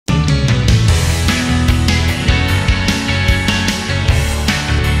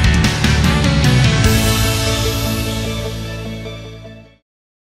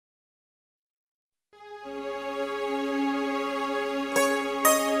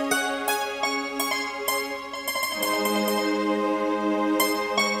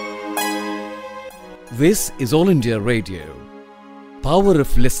This is All India Radio, Power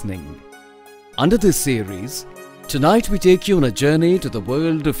of Listening. Under this series, tonight we take you on a journey to the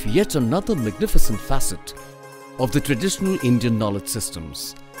world of yet another magnificent facet of the traditional Indian knowledge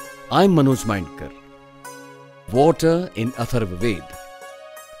systems. I'm Manoj, Mainkar. Water in Atharvaveda.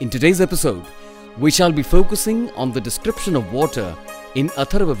 In today's episode, we shall be focusing on the description of water in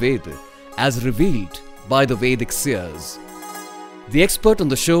Atharvaveda as revealed by the Vedic seers. The expert on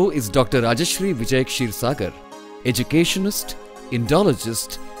the show is Dr. Rajashree Vijay Kshirsagar, Educationist,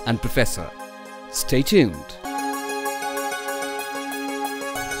 Indologist and Professor. Stay tuned.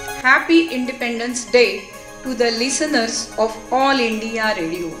 Happy Independence Day to the listeners of All India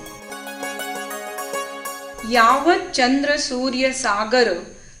Radio. Yavat Chandra Surya Sagar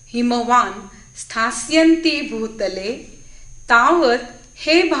Himavan Sthasyanti Bhutale Tavat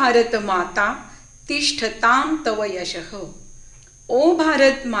He Bharat Mata Tishthatam Tava Yashah. O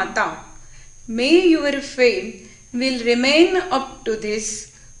Bharat Mata, may your fame will remain up to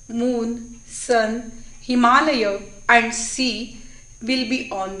this moon, sun, Himalaya and sea will be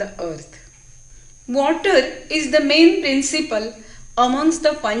on the earth. Water is the main principle amongst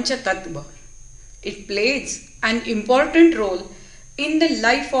the Pancha Tattva. It plays an important role in the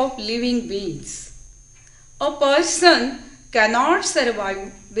life of living beings. A person cannot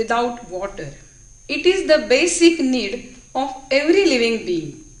survive without water. It is the basic need of every living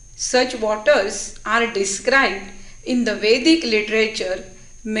being. Such waters are described in the Vedic literature,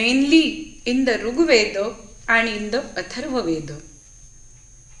 mainly in the Rig Veda and in the Atharvaveda.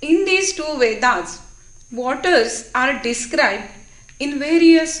 In these two Vedas, waters are described in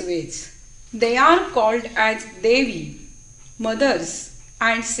various ways. They are called as Devi, mothers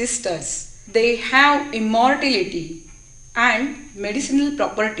and sisters. They have immortality and medicinal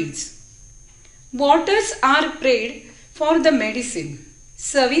properties. Waters are prayed for the medicine.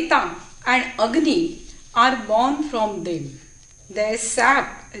 Savita and Agni are born from them. Their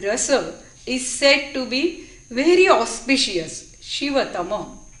sap, rasa, is said to be very auspicious, Shivatama.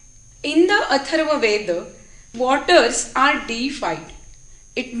 In the Atharvaveda, waters are deified.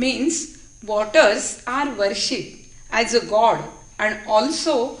 It means waters are worshipped as a god, and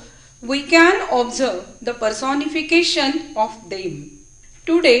also we can observe the personification of them.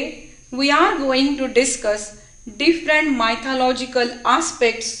 Today, we are going to discuss different mythological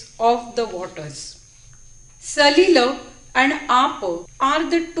aspects of the waters. Salila and Apa are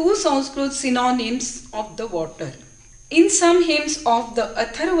the two Sanskrit synonyms of the water. In some hymns of the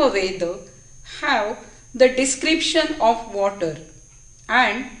Atharvaveda have the description of water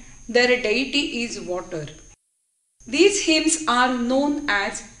and their deity is water. These hymns are known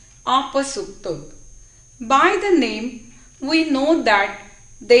as Apa Sukta. By the name, we know that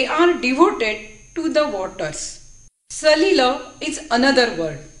they are devoted to the waters. Salila is another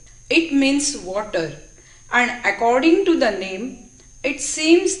word. It means water, and according to the name, it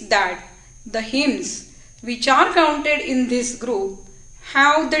seems that the hymns which are counted in this group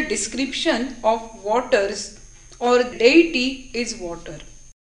have the description of waters or deity is water.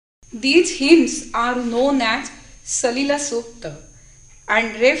 These hymns are known as Salila Sukta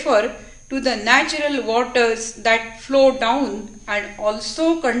and refer to the natural waters that flow down and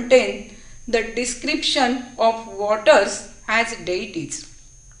also contain the description of waters as deities.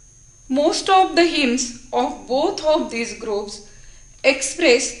 Most of the hymns of both of these groups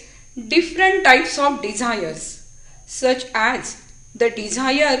express different types of desires, such as the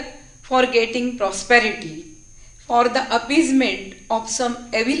desire for getting prosperity, for the appeasement of some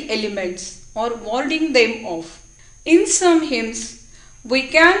evil elements or warding them off. In some hymns, we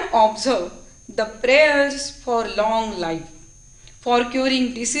can observe the prayers for long life, for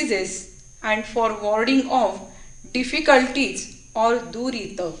curing diseases, and for warding off difficulties or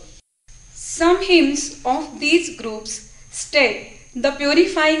durita. Some hymns of these groups state the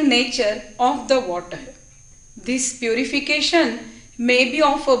purifying nature of the water. This purification may be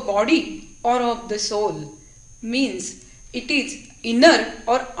of a body or of the soul, means it is inner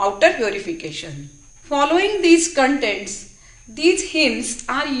or outer purification. Following these contents, these hymns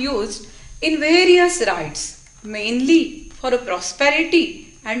are used in various rites, mainly for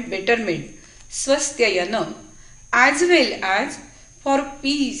prosperity and betterment, Swasthayana, as well as for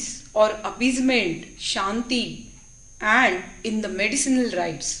peace or appeasement, Shanti, and in the medicinal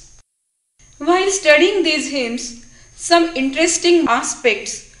rites. While studying these hymns, some interesting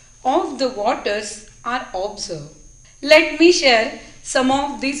aspects of the waters are observed. Let me share some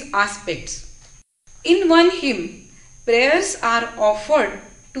of these aspects. In one hymn, prayers are offered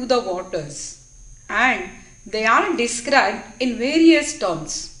to the waters and they are described in various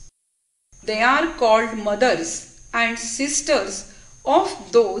terms. They are called mothers and sisters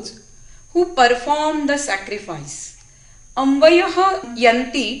of those who perform the sacrifice. Amvayah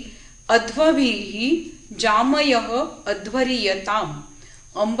yanti advabhihi jamayah advariyatam.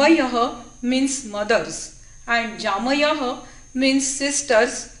 Amvayah means mothers and jamayah means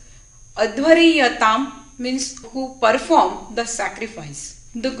sisters. Advariyatam means who perform the sacrifice.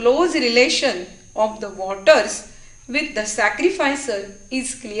 The close relation of the waters with the sacrificer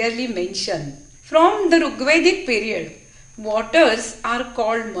is clearly mentioned. From the Rigvedic period, waters are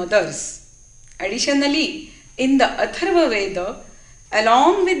called mothers. Additionally, in the Atharvaveda,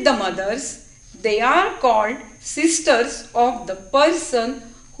 along with the mothers, they are called sisters of the person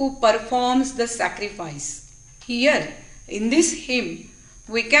who performs the sacrifice. Here, in this hymn,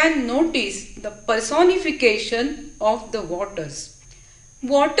 we can notice the personification of the waters.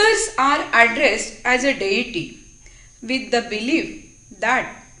 Waters are addressed as a deity with the belief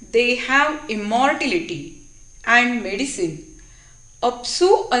that they have immortality and medicine.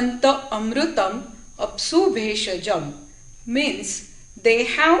 Apsu anta amrutam apsu bheshajam means they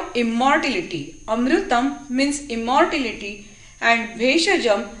have immortality. Amrutam means immortality and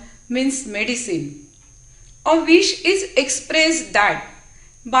bheshajam means medicine. A wish is expressed that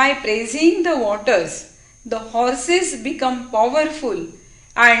by praising the waters, the horses become powerful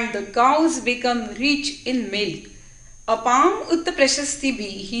and the cows become rich in milk. Apam ut prashasti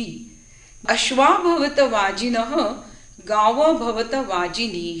bhihi ashva bhavata vajinah gava bhavata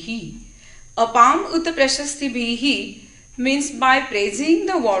vajinihi. Apam ut prashasti bhihi means by praising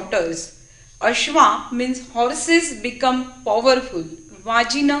the waters. Ashva means horses become powerful,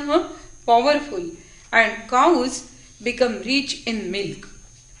 vajinah powerful, and cows become rich in milk.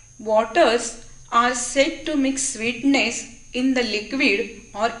 Waters are said to mix sweetness in the liquid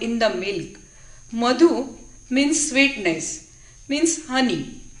or in the milk. Madhu means sweetness, means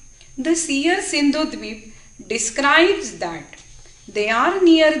honey. The seer Sindhudvip describes that they are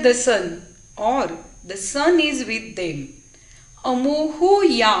near the sun or the sun is with them. Amohu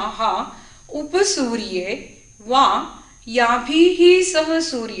yaha upasurye va yabhihi sah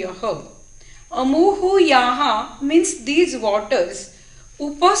suryaha. Amohu yaha means these waters.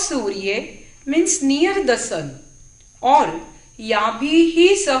 Upasurye means near the sun, or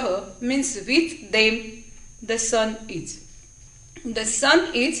yabhihi sah means with them the sun is. The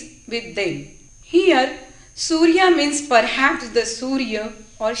sun is with them. Here Surya means perhaps the Surya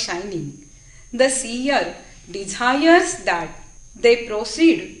or shining. The seer desires that they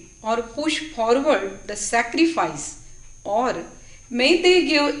proceed or push forward the sacrifice, or may they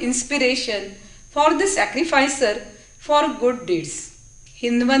give inspiration for the sacrificer for good deeds.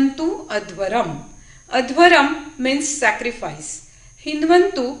 Hinvantu advaram. Advaram means sacrifice.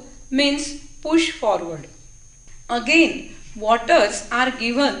 Hinvantu means push forward. Again, waters are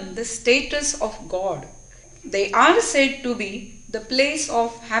given the status of God. They are said to be the place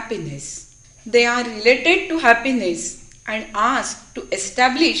of happiness. They are related to happiness and asked to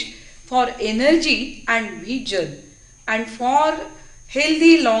establish for energy and vision and for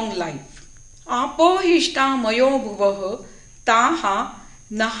healthy long life. Apo hishta mayo bhuvah taha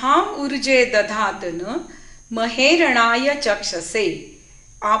naha urje dadhatana maheranaya chakshase.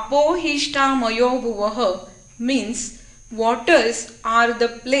 Apo hishta mayo bhuvah means waters are the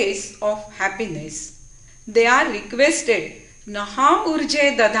place of happiness. They are requested. Naha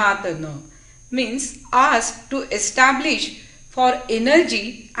urje dadhatana means asked to establish for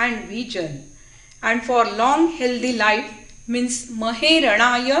energy and vision, and for long healthy life means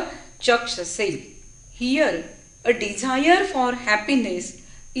maheranaya chakshase. Here a desire for happiness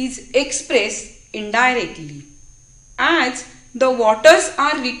is expressed indirectly, as the waters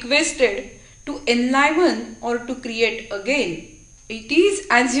are requested to enliven or to create again. It is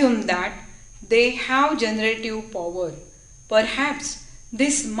assumed that they have generative power. Perhaps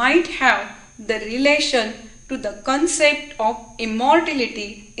this might have the relation to the concept of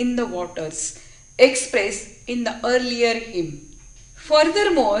immortality in the waters expressed in the earlier hymn.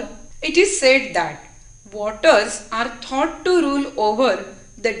 Furthermore, it is said that waters are thought to rule over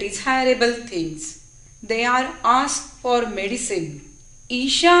the desirable things. They are asked for medicine.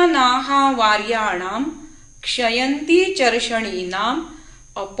 Ishanaha varyanam kshayanti charshaninam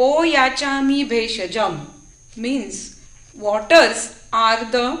apoyachami bheshajam means waters are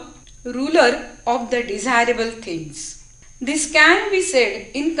the ruler of the desirable things. This can be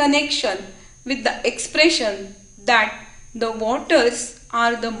said in connection with the expression that the waters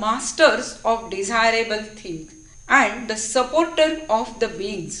are the masters of desirable things and the supporter of the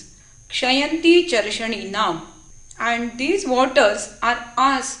beings. Kshayanti charshaninam, and these waters are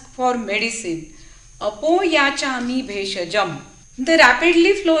asked for medicine. Apoyachami bheshajam. The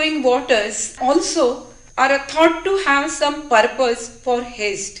rapidly flowing waters also are thought to have some purpose for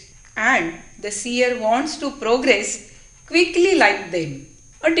haste, and the seer wants to progress quickly like them.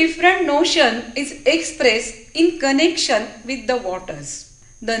 A different notion is expressed in connection with the waters.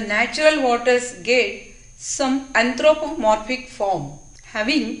 The natural waters get some anthropomorphic form,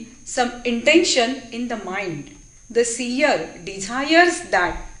 having some intention in the mind. The seer desires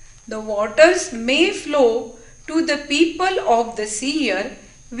that the waters may flow to the people of the seer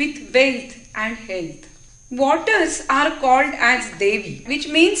with wealth and health. Waters are called as Devi, which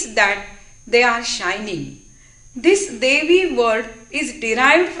means that they are shining. This Devi word is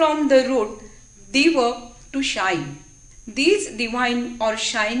derived from the root Diva, to shine. These divine or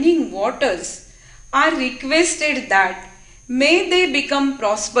shining waters are requested that may they become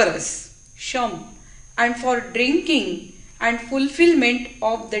prosperous, Sham, and for drinking and fulfillment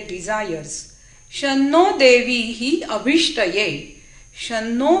of the desires. Shanno Devi hi abhishtaye,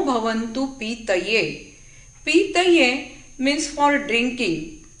 Shanno bhavantu pitaye. Pitaye means for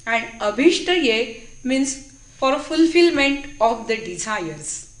drinking and abhishtaye means for fulfillment of the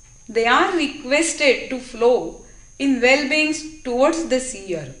desires. They are requested to flow in well-beings towards the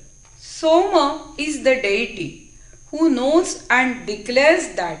seer. Soma is the deity who knows and declares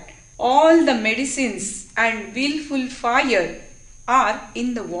that all the medicines and willful fire are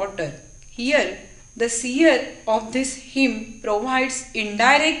in the water. Here, the seer of this hymn provides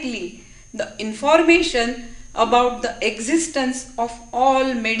indirectly the information about the existence of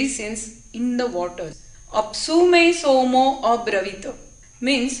all medicines in the water. Apsume Somo Abravita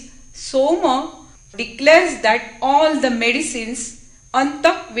means Soma declares that all the medicines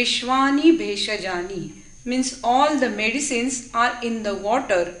Antak Vishwani Bheshajani means all the medicines are in the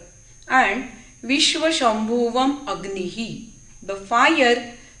water, and Vishwa Shambhuvam Agnihi, the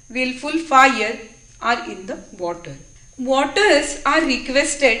fire, willful fire, are in the water. Waters are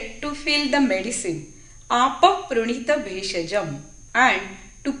requested to fill the medicine Apa Prunita Bheshajam and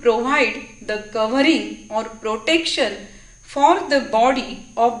to provide the covering or protection for the body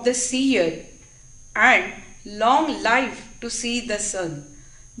of the seer and long life to see the sun.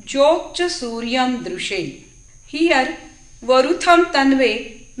 Jokcha Suryam Drushe. Here, Varutham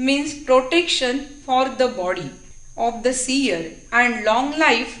Tanve means protection for the body of the seer, and long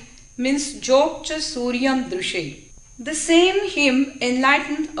life means Jokcha Suryam Drushe. The same hymn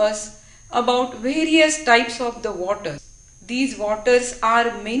enlightened us about various types of the waters. These waters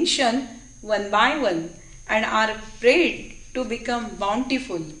are mentioned one by one and are prayed to become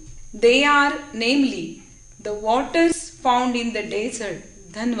bountiful. They are namely the waters found in the desert,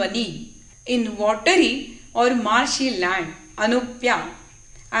 Dhanvani, in watery or marshy land, Anupya,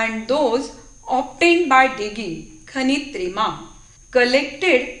 and those obtained by digging, Khanitrima,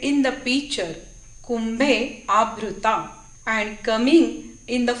 collected in the pitcher, Kumbhe Abhruta, and coming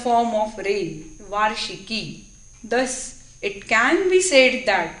in the form of rain, Varshiki. Thus, it can be said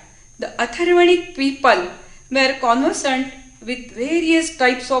that the Atharvavedic people were conversant with various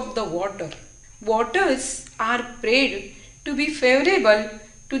types of the water. Waters are prayed to be favorable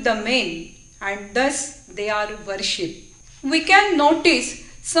to the men, and thus they are worshipped. We can notice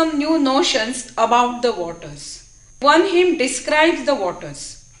some new notions about the waters. One hymn describes the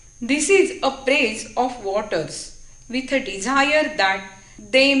waters. This is a praise of waters with a desire that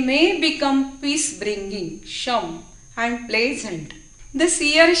they may become peace-bringing, Sham, and pleasant. The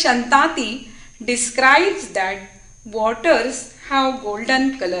seer Shantati describes that waters have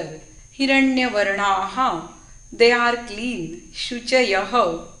golden color, Hiranyavarnaha, they are clean,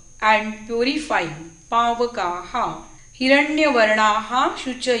 Shuchayaha, and purifying, Pavakaha. Hiranyavarnaha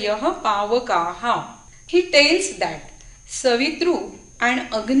Shuchayaha Pavakaha. He tells that Savitru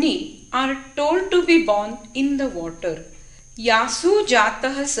and Agni are told to be born in the water. Yasu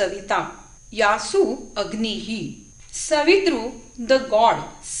Jatah Savita, Yasu Agnihi. Savitru, the god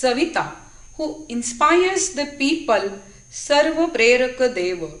Savita, who inspires the people, Sarva Preraka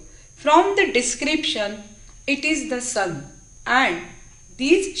Deva. From the description, it is the sun, and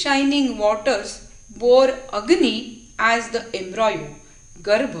these shining waters bore Agni as the embryo,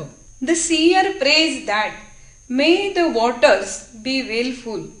 Garbha. The seer prays that may the waters be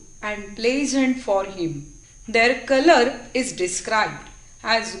willful and pleasant for him. Their color is described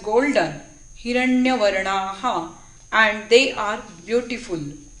as golden, Hiranyavarnaha, and they are beautiful,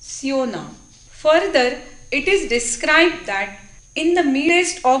 Siona. Further, it is described that in the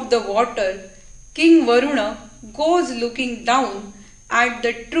midst of the water, King Varuna goes looking down at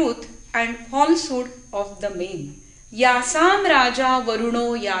the truth and falsehood of the men. Yasam Raja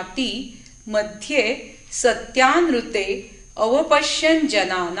Varuno Yati Madhye Satyanrute Avapashyan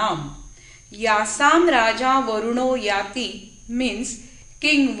Jananam. Yasam Raja Varuno Yati means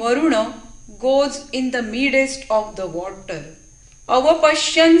King Varuna goes in the midst of the water.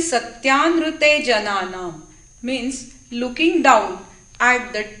 Avapashyan satyanrute jananam means looking down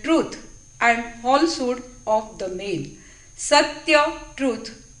at the truth and falsehood of the male. Satya, truth,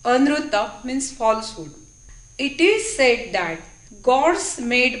 anruta means falsehood. It is said that gods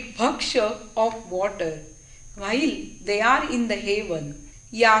made bhaksha of water while they are in the heaven.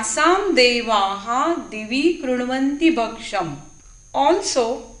 Yasam devaha divi krunvanti bhaksham. Also,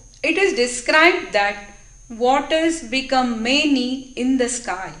 it is described that waters become many in the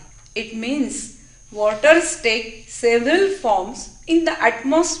sky. It means waters take several forms in the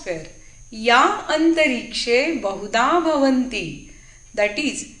atmosphere. Ya antarikshe bahuda bhavanti. That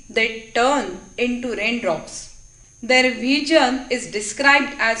is, they turn into raindrops. Their vision is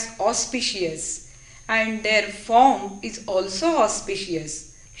described as auspicious and their form is also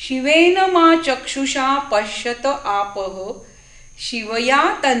auspicious. Shivena ma chakshusha pashyata apaha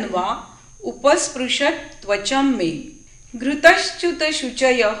Shivaya tanva upasprishat tvacham me Ghrutaschuta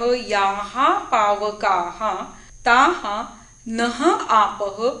shuchayah yaha pavakaha taha naha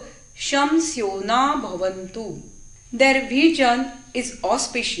apaha shamsyona bhavantu. Their vision is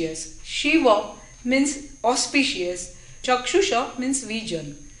auspicious. Shiva means auspicious. Chakshusha means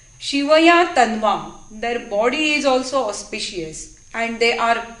vision. Shivaya tanva, their body is also auspicious and they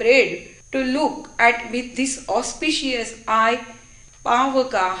are prayed to look at with this auspicious eye.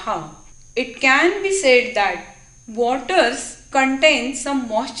 Pavakaha. It can be said that waters contain some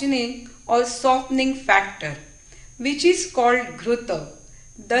moistening or softening factor which is called ghruta.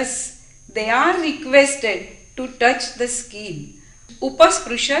 Thus, they are requested to touch the skin.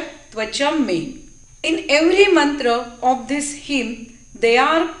 Upasprishat tvacham me. In every mantra of this hymn, they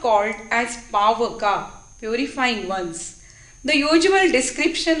are called as pavaka, purifying ones. The usual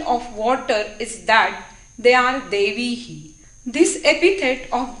description of water is that they are devihi. This epithet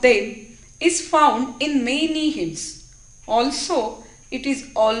of them is found in many hymns. Also, it is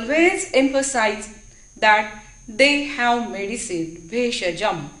always emphasized that they have medicine,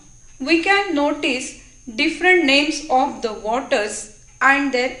 Bheshajam. We can notice different names of the waters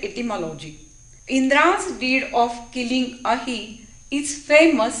and their etymology. Indra's deed of killing Ahi is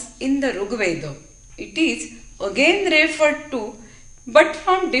famous in the Rigveda. It is again referred to but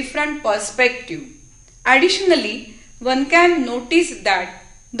from different perspective. Additionally, one can notice that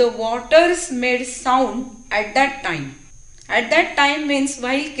the waters made sound at that time. At that time means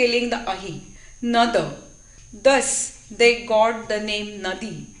while killing the Ahi, Nada. Thus, they got the name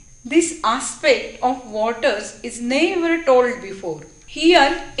Nadi. This aspect of waters is never told before.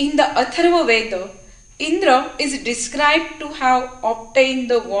 Here in the Atharvaveda, Indra is described to have obtained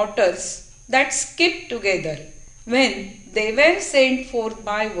the waters that skipped together when they were sent forth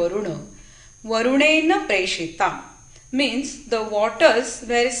by Varuna. Varunena Preshita means the waters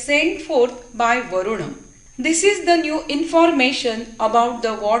were sent forth by Varuna. This is the new information about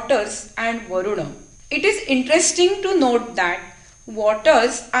the waters and Varuna. It is interesting to note that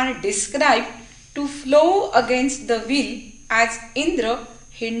waters are described to flow against the will as Indra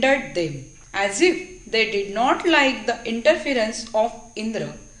hindered them, as if they did not like the interference of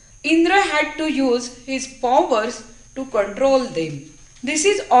Indra. Indra had to use his powers to control them. This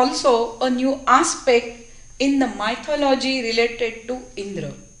is also a new aspect in the mythology related to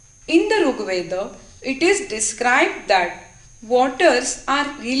Indra. In the Rigveda, it is described that waters are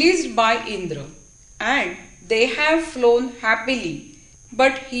released by Indra and they have flown happily.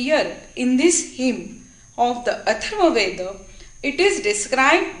 But here in this hymn of the Atharvaveda, it is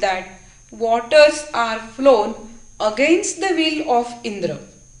described that waters are flown against the will of Indra.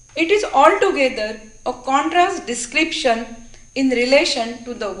 It is altogether a contrast description in relation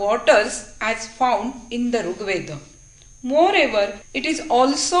to the waters as found in the Rigveda. Moreover, it is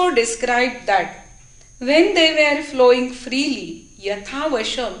also described that when they were flowing freely,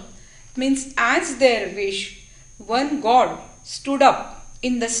 yathavasham means as their wish, one god stood up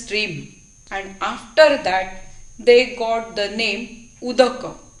in the stream and after that they got the name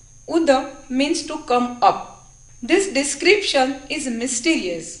Udaka. Uda means to come up. This description is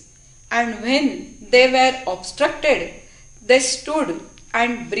mysterious and when they were obstructed, they stood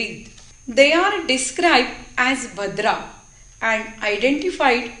and breathed. They are described as Bhadra and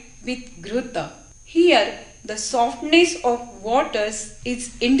identified with Ghruta. Here, the softness of waters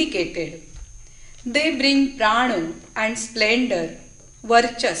is indicated. They bring prana and splendor,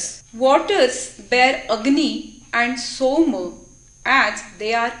 varchas. Waters bear Agni and Soma as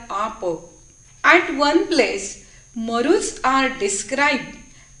they are Apa. At one place, Marus are described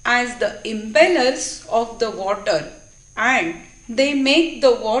as the impellers of the water and they make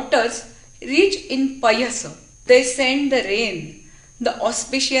the waters rich in payasa. They send the rain. The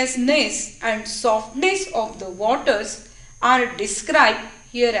auspiciousness and softness of the waters are described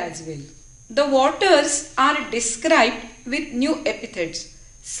here as well. The waters are described with new epithets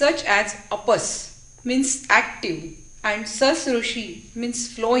such as apas means active and sasrushi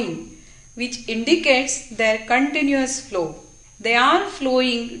means flowing, which indicates their continuous flow. They are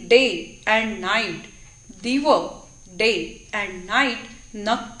flowing day and night, diva, day and night,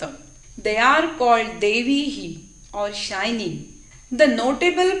 nakta. They are called devihi or shining. The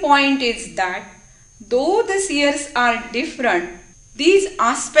notable point is that though the seers are different, these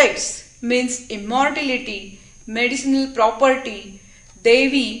aspects means immortality, medicinal property,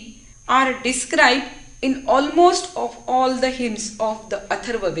 Devi are described in almost of all the hymns of the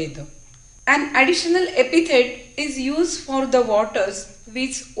Atharvaveda. An additional epithet is used for the waters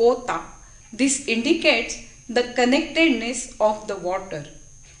with ota. This indicates the connectedness of the water.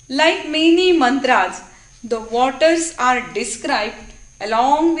 Like many mantras, the waters are described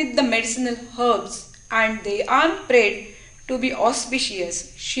along with the medicinal herbs and they are prayed to be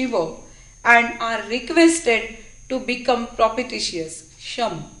auspicious, Shiva, and are requested to become propitious,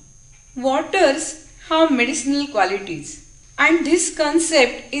 Sham. Waters have medicinal qualities and this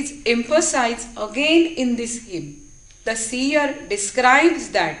concept is emphasized again in this hymn. The seer describes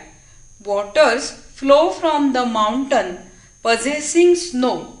that waters flow from the mountain possessing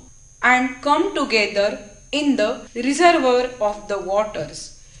snow and come together in the reservoir of the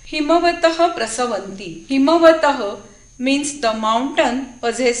waters. Himavataha prasavanti. Himavataha means the mountain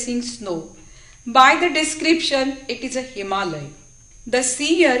possessing snow. By the description, it is a Himalaya. The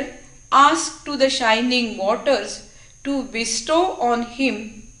seer asked to the shining waters to bestow on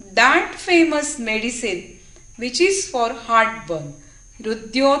him that famous medicine which is for heartburn,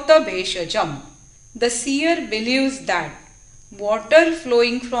 Rudyota Bheshajam. The seer believes that water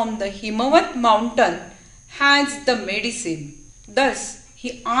flowing from the Himavat mountain has the medicine. Thus,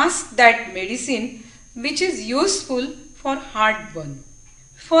 he asks that medicine which is useful for heartburn.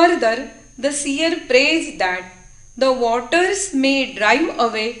 Further, the seer prays that the waters may drive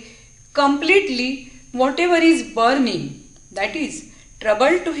away completely whatever is burning, that is,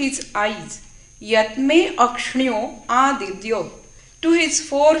 trouble to his eyes, yatme akshnyo adidyo, to his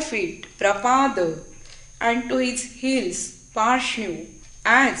forefeet, prapada, and to his heels, parshnu,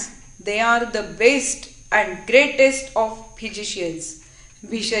 as they are the best and greatest of physicians,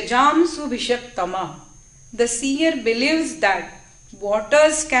 Vishajam Subhishaktama. The seer believes that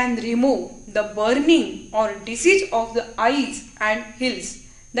waters can remove the burning or disease of the eyes and heels,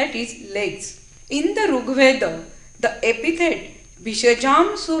 that is legs. In the Rigveda, the epithet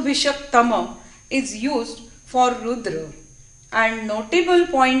Vishajam Subhishaktama is used for Rudra. And notable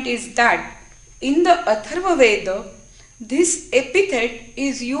point is that in the Atharvaveda, this epithet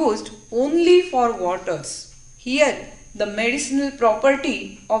is used only for waters. Here, the medicinal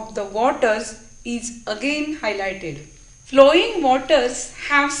property of the waters is again highlighted. Flowing waters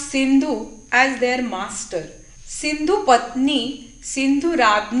have Sindhu as their master. Sindhu Patni, Sindhu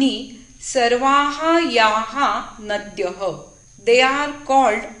Ragni, Sarvaha Yaha Nadyaha. They are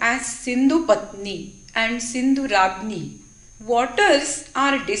called as Sindhu Patni and Sindhu Ragni. Waters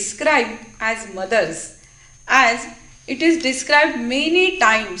are described as mothers, as it is described many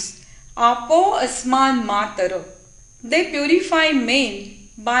times. Apo Asman Matara. They purify men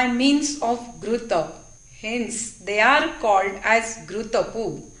by means of Gruta. Hence, they are called as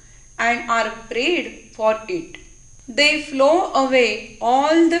Grutapu and are prayed for it. They flow away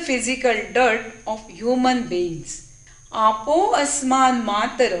all the physical dirt of human beings. Apo Asman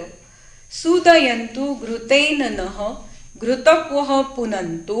Matara Sudayantu Grutaina Naha Grutapvaha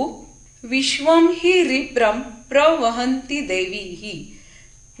Punantu Vishwam Hi Ripram Pravahanti Devihi.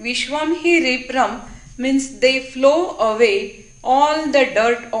 Vishwam Hi Ripram means they flow away all the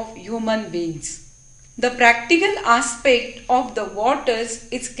dirt of human beings. The practical aspect of the waters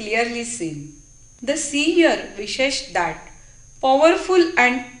is clearly seen. The seer wishes that powerful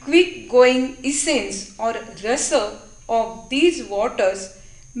and quick-going essence or rasa of these waters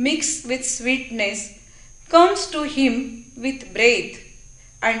mixed with sweetness comes to him with breath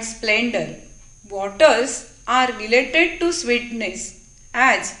and splendor. Waters are related to sweetness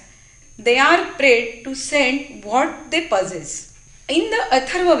as they are prayed to send what they possess. In the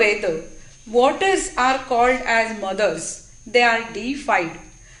Atharvaveda, waters are called as mothers. They are deified.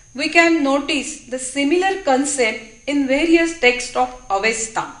 We can notice the similar concept in various texts of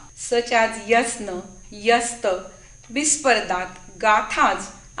Avesta, such as Yasna, Yasta, Vispardat,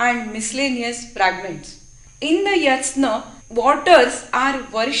 Gathas, and miscellaneous fragments. In the Yasna, waters are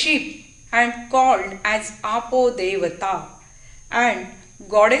worshipped and called as Apo Devata and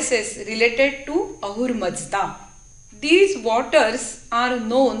goddesses related to Ahur Majda. These waters are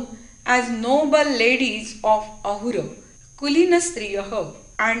known as noble ladies of Ahura, Kulinastriyah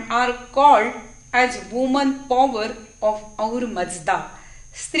and are called as woman power of our Mazda,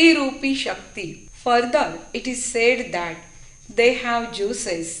 Stri Rupi Shakti. Further, it is said that they have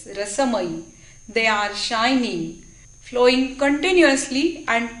juices, rasamai, they are shining, flowing continuously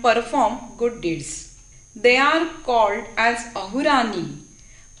and perform good deeds. They are called as Ahurani.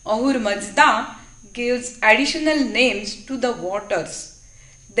 Ahur Mazda gives additional names to the waters.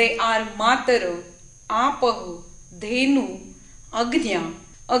 They are Matara, Apahu, Dhenu, Agnya.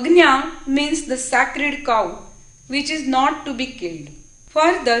 Agnya means the sacred cow which is not to be killed.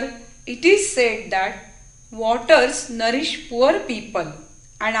 Further, it is said that waters nourish poor people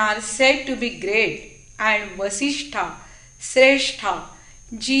and are said to be great, and Vasishtha, Sreshtha,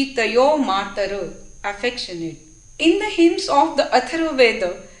 Jitayo Matara, affectionate. In the hymns of the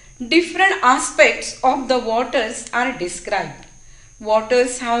Atharvaveda, different aspects of the waters are described.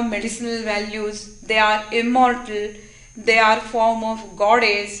 Waters have medicinal values, they are immortal, they are form of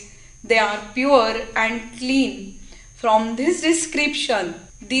goddess, they are pure and clean. From this description,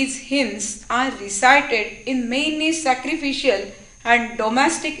 these hymns are recited in many sacrificial and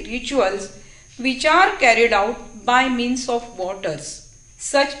domestic rituals which are carried out by means of waters,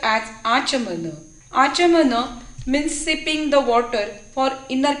 such as Achamana. Achamana means sipping the water for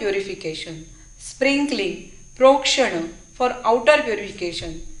inner purification, sprinkling, Prokshana for outer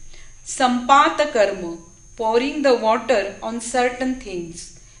purification, Sampata Karma, pouring the water on certain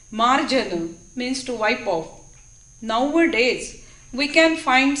things, Marjana means to wipe off. Nowadays, we can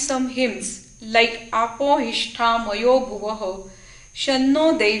find some hymns like Apo Hishtha Mayo Bhuvaha,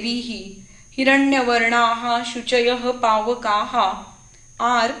 Shanno Devihi, Hiranyavarnaha Shuchayaha Pavakaha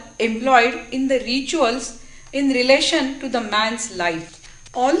are employed in the rituals in relation to the man's life.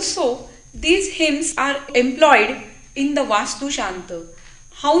 Also, these hymns are employed in the Vastu Shanta,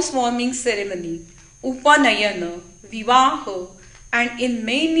 housewarming ceremony, Upanayana, Vivaha, and in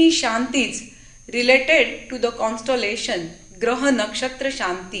many Shantis related to the constellation Graha Nakshatra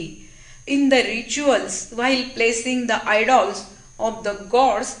Shanti, in the rituals while placing the idols of the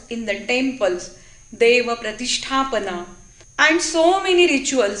gods in the temples, Deva Pratisthapana, and so many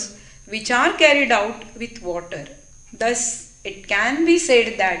rituals which are carried out with water. Thus, it can be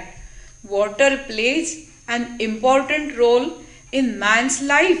said that water plays an important role in man's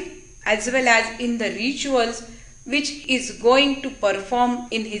life as well as in the rituals which he is going to perform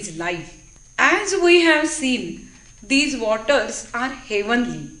in his life. As we have seen, these waters are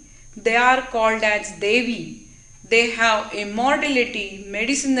heavenly. They are called as Devi. They have immortality,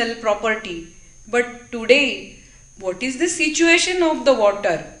 medicinal property. But today, what is the situation of the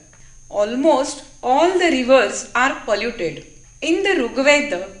water? Almost all the rivers are polluted. In the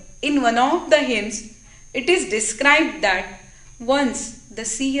Rigveda, in one of the hymns, it is described that once the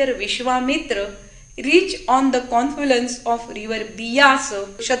seer Vishwamitra reached on the confluence of river Biyasa,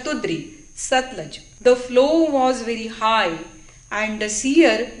 Shatudri, Satlaj. The flow was very high and the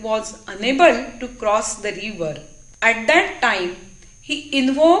seer was unable to cross the river. At that time, he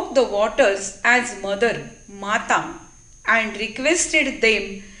invoked the waters as mother, Mata, and requested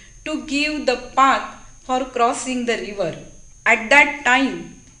them to give the path for crossing the river. At that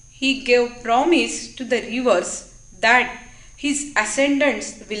time, he gave promise to the rivers that his ascendants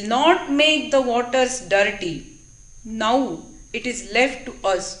will not make the waters dirty. Now it is left to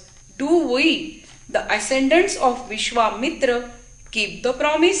us. Do we, the ascendants of Vishwamitra, keep the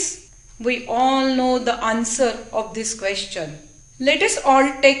promise? We all know the answer of this question. Let us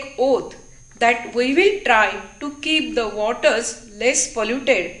all take oath that we will try to keep the waters less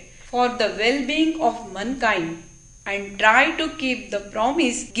polluted for the well-being of mankind and try to keep the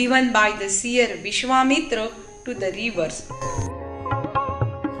promise given by the seer Vishwamitra to the rivers.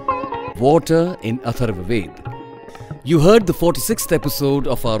 Water in Atharvaveda. You heard the 46th episode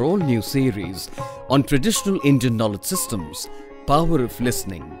of our all-new series on traditional Indian knowledge systems, Power of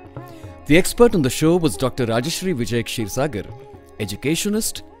Listening. The expert on the show was Dr. Rajashree Vijay Kshirsagar,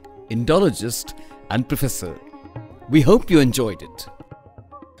 Educationist, Indologist and Professor. We hope you enjoyed it.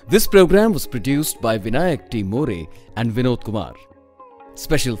 This program was produced by Vinayak and Vinod Kumar.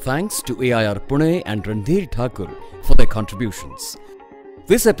 Special thanks to AIR Pune and Randheer Thakur for their contributions.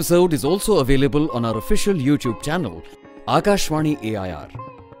 This episode is also available on our official YouTube channel, Akashvani AIR.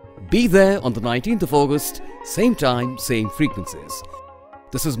 Be there on the 19th of August, same time, same frequencies.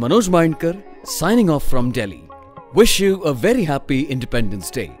 This is Manoj Mainkar signing off from Delhi. Wish you a very happy Independence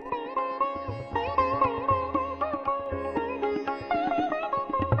Day.